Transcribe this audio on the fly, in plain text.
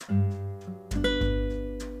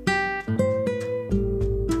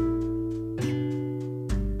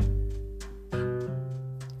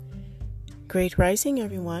Great rising,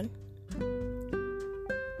 everyone.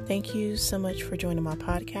 Thank you so much for joining my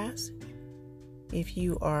podcast. If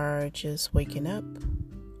you are just waking up,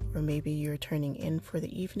 or maybe you're turning in for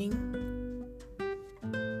the evening,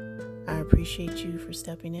 I appreciate you for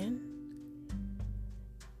stepping in.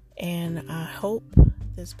 And I hope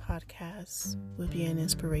this podcast will be an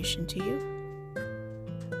inspiration to you.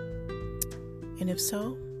 And if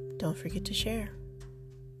so, don't forget to share.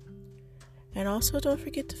 And also don't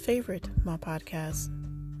forget to favorite my podcast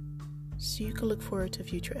so you can look forward to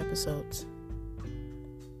future episodes.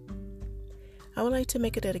 I would like to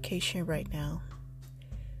make a dedication right now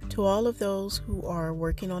to all of those who are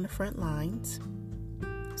working on the front lines,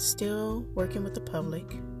 still working with the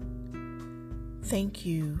public. Thank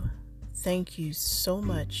you. Thank you so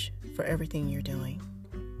much for everything you're doing.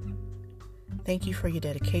 Thank you for your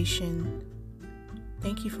dedication.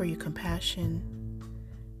 Thank you for your compassion.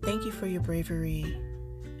 Thank you for your bravery.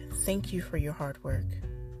 And thank you for your hard work.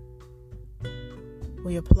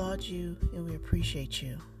 We applaud you and we appreciate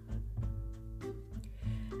you.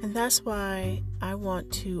 And that's why I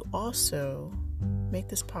want to also make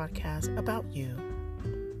this podcast about you.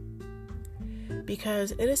 Because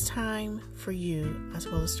it is time for you, as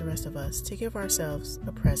well as the rest of us, to give ourselves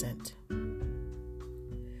a present.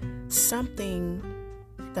 Something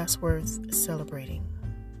that's worth celebrating.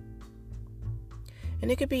 And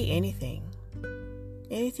it could be anything.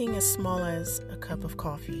 Anything as small as a cup of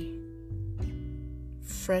coffee.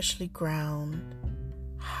 Freshly ground,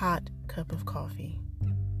 hot cup of coffee.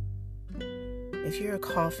 If you're a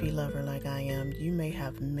coffee lover like I am, you may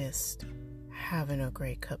have missed having a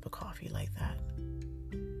great cup of coffee like that.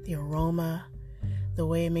 The aroma, the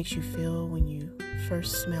way it makes you feel when you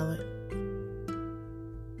first smell it,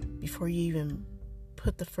 before you even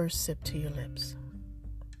put the first sip to your lips.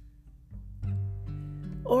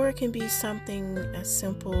 Or it can be something as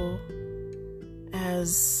simple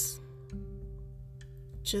as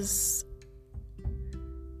just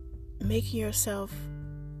making yourself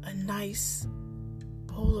a nice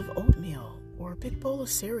bowl of oatmeal or a big bowl of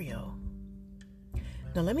cereal.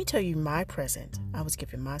 Now, let me tell you my present I was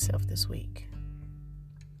giving myself this week.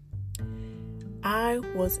 I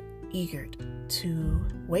was eager to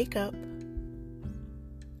wake up,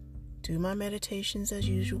 do my meditations as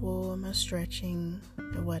usual, my stretching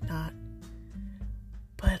and whatnot.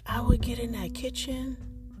 But I would get in that kitchen,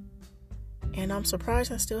 and I'm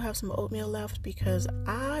surprised I still have some oatmeal left because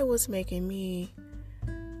I was making me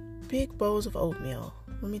big bowls of oatmeal.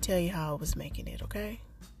 Let me tell you how I was making it, okay?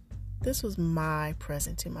 This was my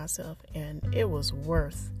present to myself, and it was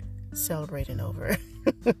worth celebrating over.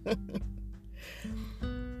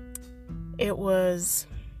 It was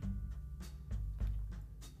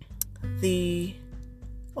the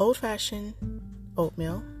old-fashioned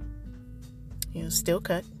oatmeal, steel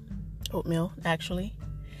cut oatmeal, actually.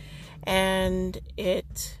 And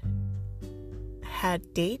it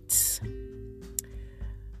had dates,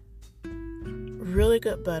 really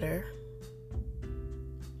good butter,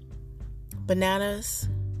 bananas,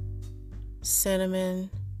 cinnamon,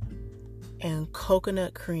 and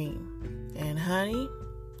coconut cream. And honey,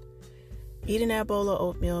 eating that bowl of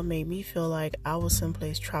oatmeal made me feel like I was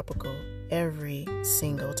someplace tropical every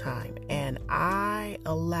single time. And I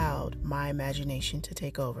allowed my imagination to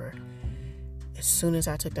take over as soon as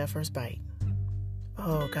I took that first bite.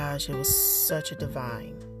 Oh gosh, it was such a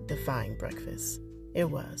divine breakfast. It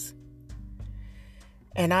was.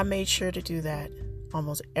 And I made sure to do that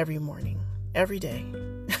almost every morning, every day.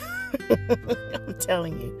 I'm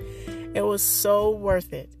telling you, it was so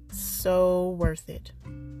worth it. So worth it.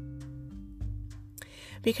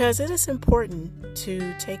 Because it is important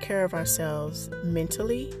to take care of ourselves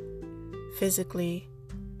mentally, physically,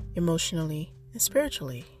 emotionally, and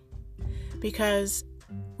spiritually. Because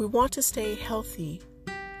we want to stay healthy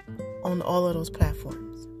on all of those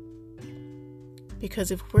platforms.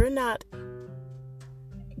 Because if we're not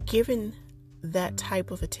giving that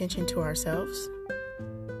type of attention to ourselves,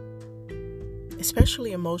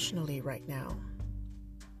 especially emotionally right now,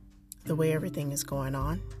 the way everything is going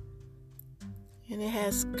on, and it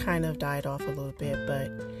has kind of died off a little bit,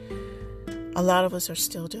 but a lot of us are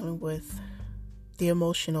still dealing with the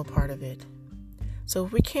emotional part of it. So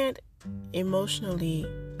if we can't emotionally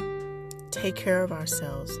take care of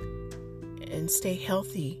ourselves and stay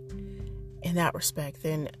healthy in that respect,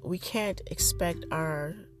 then we can't expect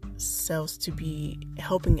ourselves to be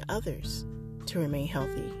helping others to remain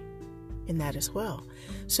healthy in that as well.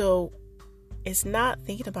 So it's not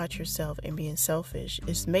thinking about yourself and being selfish.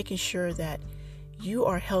 It's making sure that you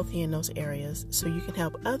are healthy in those areas so you can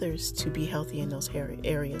help others to be healthy in those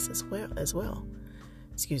areas as well.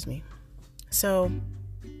 Excuse me. So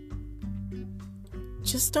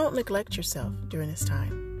just don't neglect yourself during this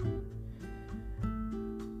time.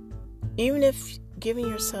 Even if giving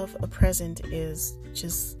yourself a present is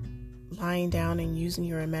just lying down and using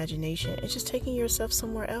your imagination, it's just taking yourself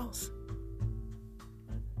somewhere else.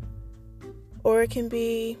 Or it can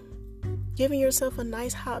be giving yourself a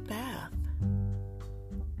nice hot bath.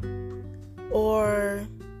 Or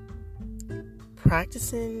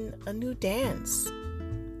practicing a new dance.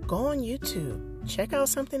 Go on YouTube. Check out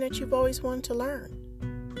something that you've always wanted to learn.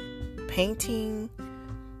 Painting,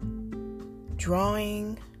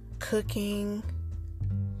 drawing, cooking.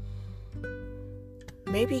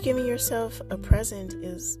 Maybe giving yourself a present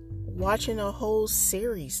is watching a whole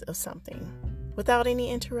series of something without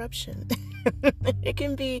any interruption. It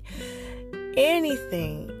can be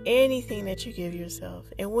anything that you give yourself.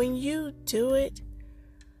 And when you do it,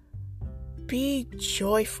 be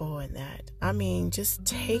joyful in that. I mean, just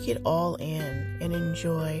take it all in and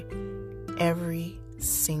enjoy every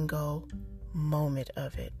single moment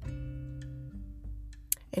of it.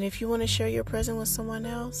 And if you want to share your present with someone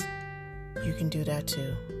else, you can do that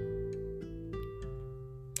too.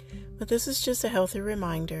 But this is just a healthy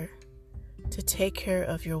reminder to take care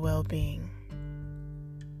of your well-being.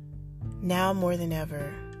 Now more than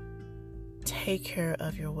ever, take care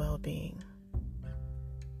of your well-being.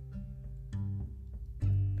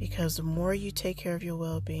 Because the more you take care of your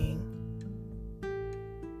well-being,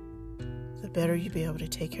 the better you'll be able to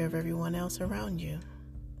take care of everyone else around you.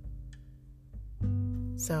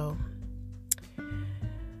 So,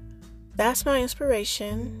 that's my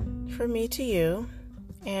inspiration for me to you.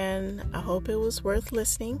 And I hope it was worth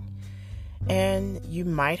listening. And you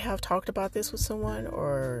might have talked about this with someone,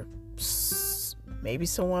 or maybe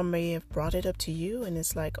someone may have brought it up to you and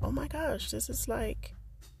it's like, oh my gosh, this is like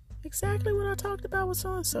exactly what I talked about with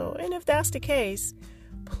so-and-so. And if that's the case,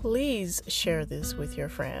 please share this with your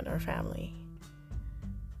friend or family.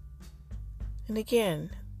 And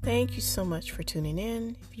again, thank you so much for tuning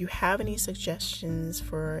in. If you have any suggestions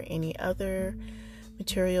for any other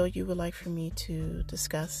material you would like for me to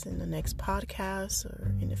discuss in the next podcast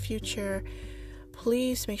or in the future,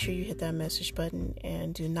 please make sure you hit that message button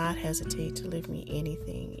and do not hesitate to leave me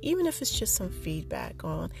anything, even if it's just some feedback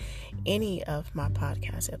on any of my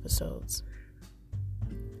podcast episodes.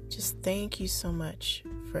 Just thank you so much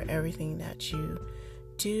for everything that you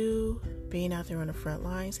do, being out there on the front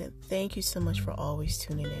lines, and thank you so much for always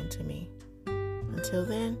tuning in to me. Until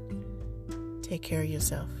then, take care of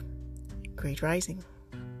yourself. Great rising.